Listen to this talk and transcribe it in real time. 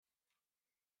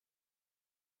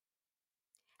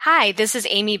Hi, this is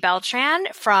Amy Beltran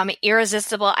from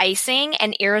Irresistible Icing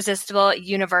and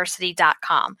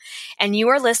IrresistibleUniversity.com. And you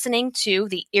are listening to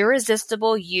the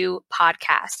Irresistible You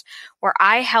podcast, where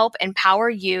I help empower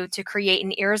you to create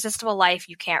an irresistible life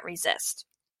you can't resist.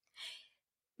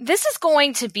 This is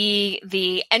going to be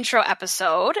the intro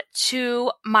episode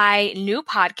to my new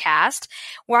podcast,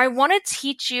 where I want to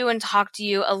teach you and talk to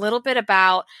you a little bit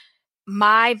about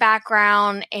my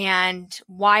background and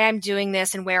why I'm doing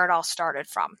this and where it all started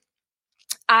from.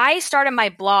 I started my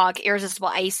blog, Irresistible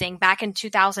Icing, back in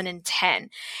 2010.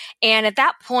 And at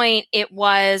that point, it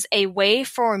was a way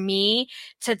for me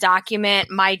to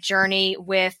document my journey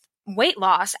with weight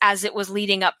loss as it was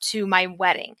leading up to my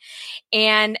wedding.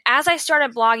 And as I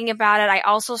started blogging about it, I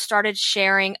also started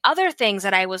sharing other things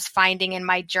that I was finding in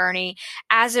my journey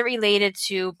as it related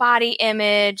to body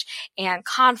image and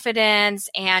confidence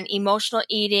and emotional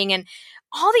eating and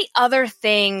all the other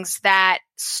things that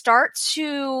start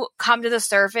to come to the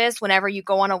surface whenever you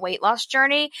go on a weight loss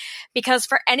journey. Because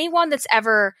for anyone that's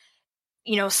ever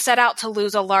set out to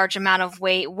lose a large amount of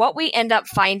weight, what we end up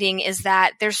finding is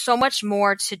that there's so much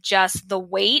more to just the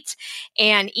weight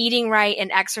and eating right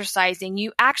and exercising.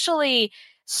 You actually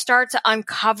start to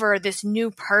uncover this new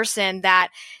person that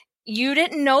you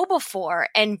didn't know before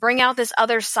and bring out this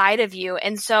other side of you.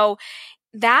 And so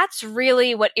that's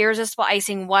really what Irresistible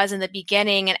Icing was in the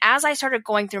beginning. And as I started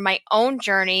going through my own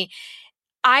journey,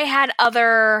 I had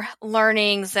other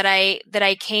learnings that I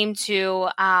came to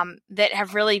that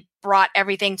have really brought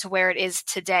everything to where it is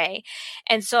today.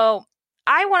 And so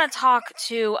I want to talk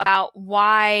about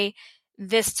why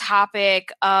this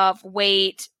topic of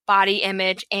weight, body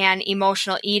image, and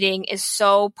emotional eating is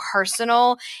so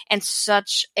personal and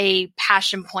such a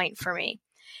passion point for me.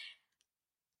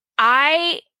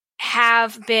 I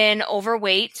have been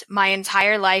overweight my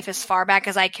entire life as far back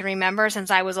as I can remember since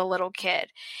I was a little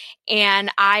kid. And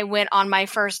I went on my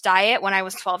first diet when I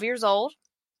was 12 years old.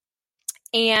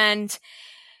 And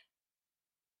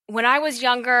when I was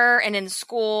younger and in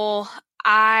school,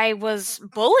 I was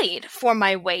bullied for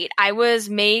my weight. I was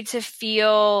made to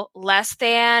feel less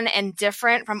than and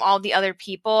different from all the other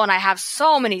people. And I have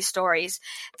so many stories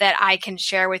that I can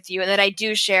share with you and that I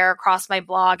do share across my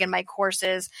blog and my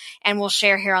courses and will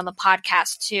share here on the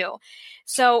podcast too.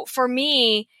 So for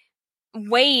me,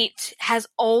 weight has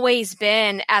always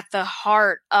been at the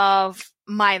heart of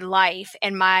my life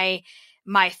and my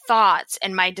thoughts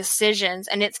and my decisions,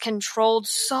 and it's controlled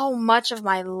so much of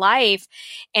my life,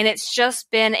 and it's just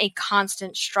been a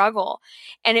constant struggle.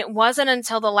 And it wasn't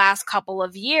until the last couple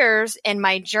of years in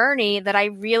my journey that I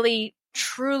really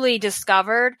truly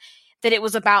discovered that it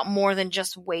was about more than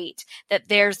just weight, that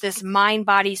there's this mind,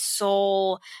 body,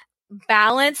 soul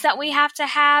balance that we have to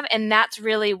have, and that's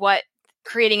really what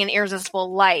creating an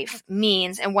irresistible life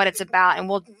means and what it's about. And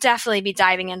we'll definitely be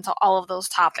diving into all of those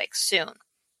topics soon.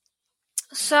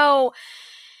 So,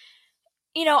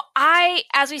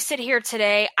 as we sit here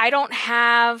today, I don't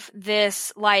have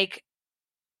this I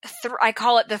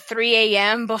call it the 3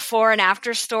 a.m. before and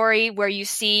after story where you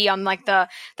see on the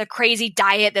crazy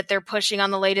diet that they're pushing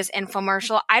on the latest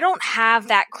infomercial. I don't have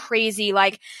that crazy,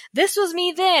 this was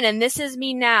me then and this is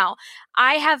me now.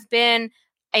 I have been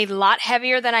a lot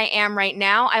heavier than I am right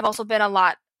now. I've also been a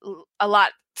lot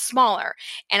smaller,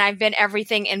 and I've been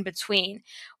everything in between.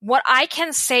 What I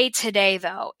can say today,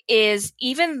 though, is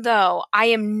even though I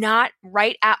am not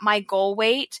right at my goal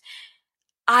weight,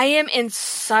 I am in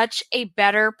such a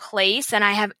better place than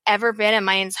I have ever been in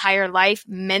my entire life,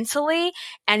 mentally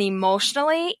and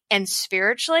emotionally and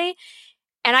spiritually.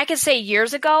 And I could say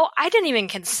years ago, I didn't even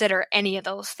consider any of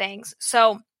those things.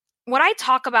 So what I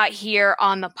talk about here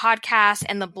on the podcast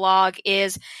and the blog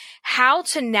is how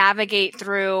to navigate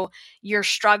through your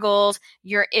struggles,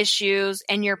 your issues,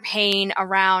 and your pain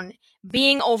around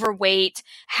being overweight,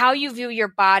 how you view your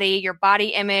body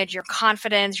image, your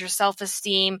confidence, your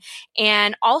self-esteem,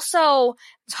 and also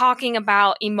talking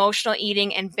about emotional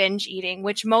eating and binge eating,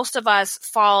 which most of us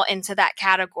fall into that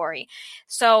category.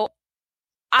 So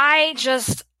I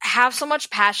just have so much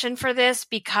passion for this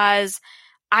because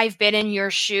I've been in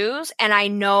your shoes and I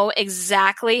know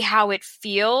exactly how it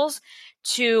feels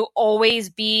to always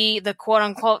be the quote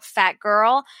unquote fat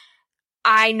girl.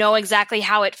 I know exactly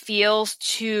how it feels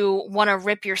to want to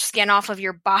rip your skin off of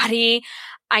your body.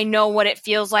 I know what it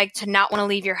feels like to not want to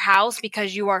leave your house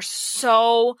because you are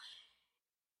so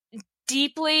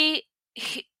deeply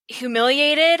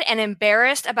humiliated and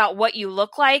embarrassed about what you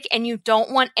look like, and you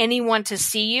don't want anyone to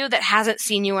see you that hasn't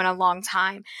seen you in a long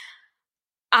time.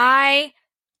 I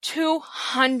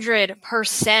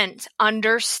 200%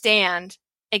 understand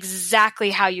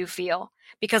exactly how you feel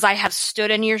because I have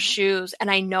stood in your shoes and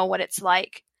I know what it's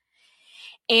like.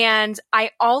 And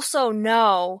I also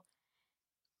know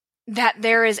that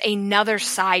there is another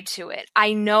side to it.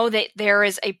 I know that there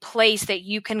is a place that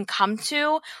you can come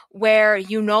to where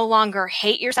you no longer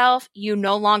hate yourself. You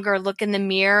no longer look in the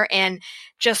mirror and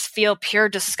just feel pure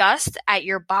disgust at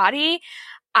your body.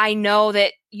 I know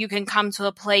that you can come to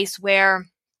a place where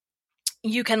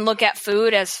you can look at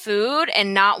food as food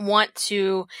and not want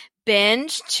to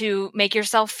binge to make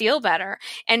yourself feel better.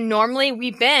 And normally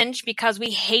we binge because we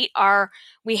hate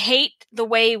the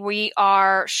way we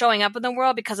are showing up in the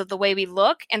world because of the way we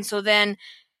look. And so then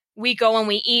we go and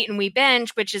we eat and we binge,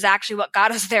 which is actually what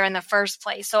got us there in the first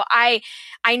place. So I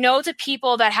know to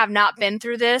people that have not been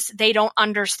through this, they don't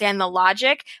understand the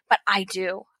logic, but I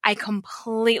do. I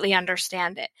completely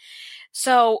understand it.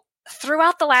 So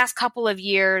throughout the last couple of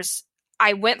years,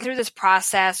 I went through this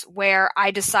process where I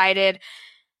decided,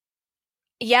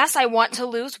 yes, I want to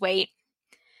lose weight,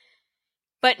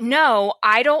 but no,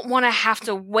 I don't want to have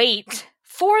to wait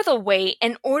for the weight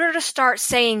in order to start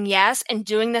saying yes and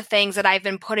doing the things that I've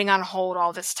been putting on hold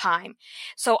all this time.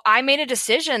 So I made a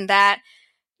decision that,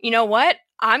 you know what?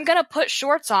 I'm going to put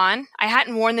shorts on. I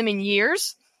hadn't worn them in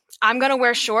years. I'm going to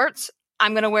wear shorts.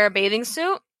 I'm going to wear a bathing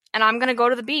suit and I'm going to go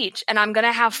to the beach and I'm going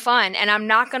to have fun. And I'm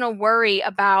not going to worry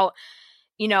about,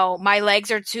 my legs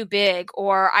are too big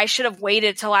or I should have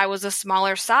waited till I was a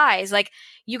smaller size. Like,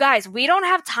 you guys, we don't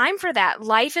have time for that.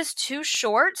 Life is too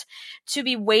short to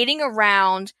be waiting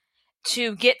around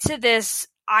to get to this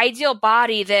ideal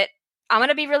body that, I'm going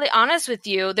to be really honest with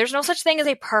you, there's no such thing as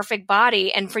a perfect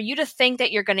body. And for you to think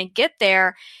that you're going to get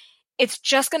there, it's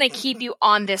just going to keep you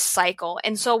on this cycle.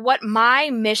 And so what my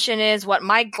mission is, what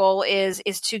my goal is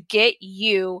to get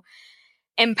you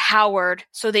empowered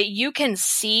so that you can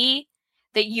see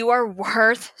that you are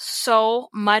worth so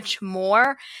much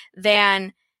more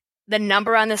than the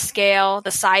number on the scale,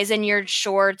 the size in your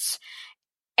shorts,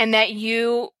 and that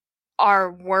you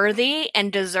are worthy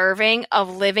and deserving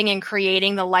of living and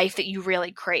creating the life that you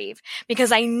really crave.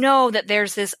 Because I know that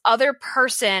there's this other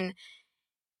person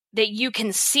that you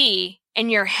can see in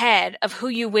your head of who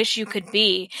you wish you could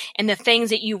be and the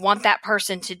things that you want that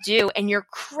person to do, and you're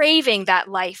craving that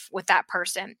life with that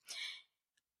person.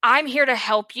 I'm here to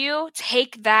help you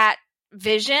take that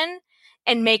vision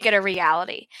and make it a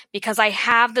reality because I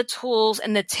have the tools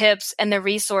and the tips and the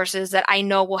resources that I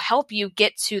know will help you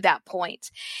get to that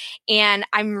point. And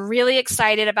I'm really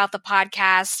excited about the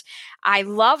podcast. I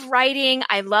love writing.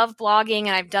 I love blogging,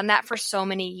 and I've done that for so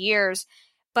many years.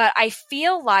 But I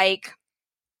feel like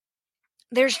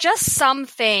there's just some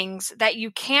things that you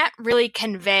can't really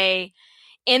convey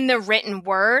in the written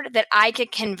word that I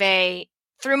could convey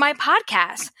through my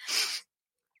podcast.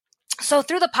 So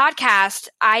through the podcast,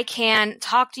 I can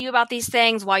talk to you about these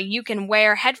things while you can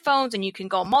wear headphones and you can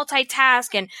go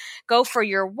multitask and go for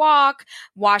your walk,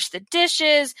 wash the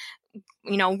dishes,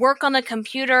 work on the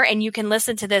computer, and you can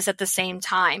listen to this at the same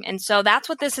time. And so that's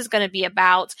what this is going to be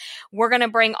about. We're going to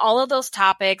bring all of those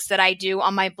topics that I do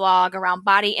on my blog around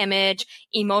body image,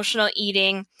 emotional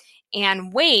eating,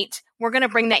 and weight. We're going to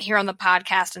bring that here on the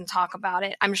podcast and talk about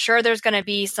it. I'm sure there's going to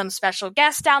be some special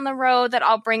guests down the road that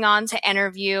I'll bring on to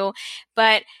interview,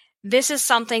 but this is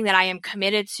something that I am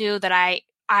committed to, that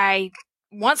I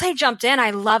once I jumped in,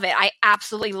 I love it. I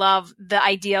absolutely love the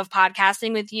idea of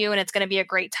podcasting with you, and it's going to be a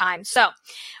great time. So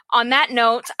on that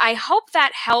note, I hope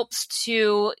that helps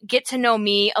to get to know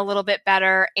me a little bit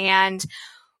better and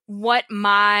what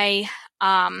my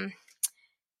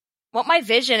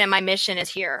vision and my mission is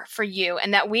here for you,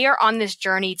 and that we are on this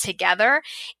journey together.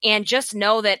 And just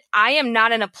know that I am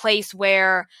not in a place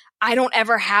where I don't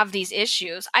ever have these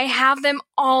issues. I have them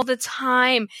all the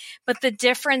time. But the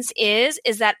difference is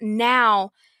that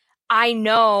now I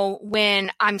know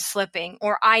when I'm slipping,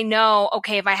 or I know,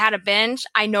 okay, if I had a binge,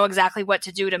 I know exactly what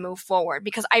to do to move forward.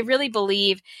 Because I really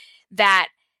believe that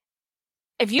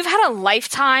if you've had a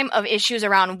lifetime of issues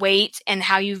around weight and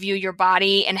how you view your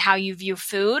body and how you view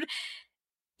food,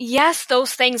 yes,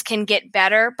 those things can get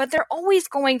better, but they're always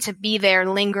going to be there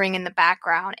lingering in the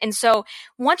background. And so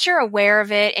once you're aware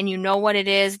of it and you know what it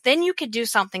is, then you could do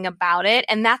something about it.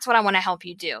 And that's what I want to help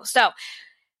you do. So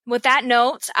with that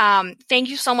note, thank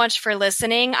you so much for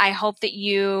listening. I hope that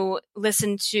you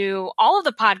listen to all of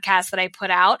the podcasts that I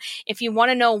put out. If you want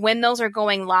to know when those are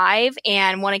going live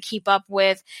and want to keep up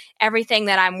with everything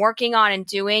that I'm working on and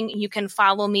doing, you can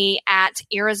follow me at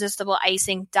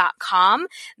irresistibleicing.com.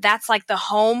 That's like the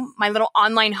home, my little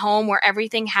online home where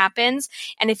everything happens.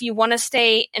 And if you want to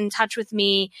stay in touch with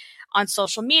me on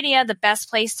social media, the best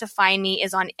place to find me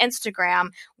is on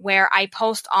Instagram, where I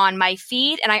post on my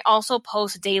feed, and I also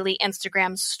post daily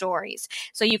Instagram stories.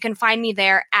 So you can find me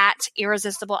there at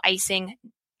Irresistible Icing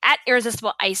at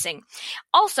Irresistible Icing.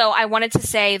 Also, I wanted to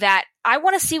say that I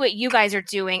want to see what you guys are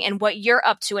doing and what you're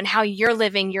up to and how you're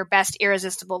living your best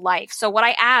irresistible life. So what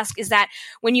I ask is that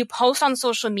when you post on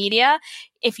social media,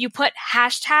 if you put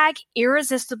hashtag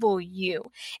irresistible you,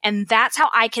 and that's how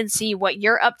I can see what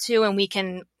you're up to and we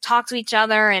can talk to each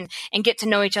other and get to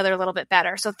know each other a little bit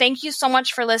better. So thank you so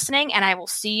much for listening, and I will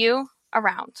see you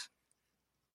around.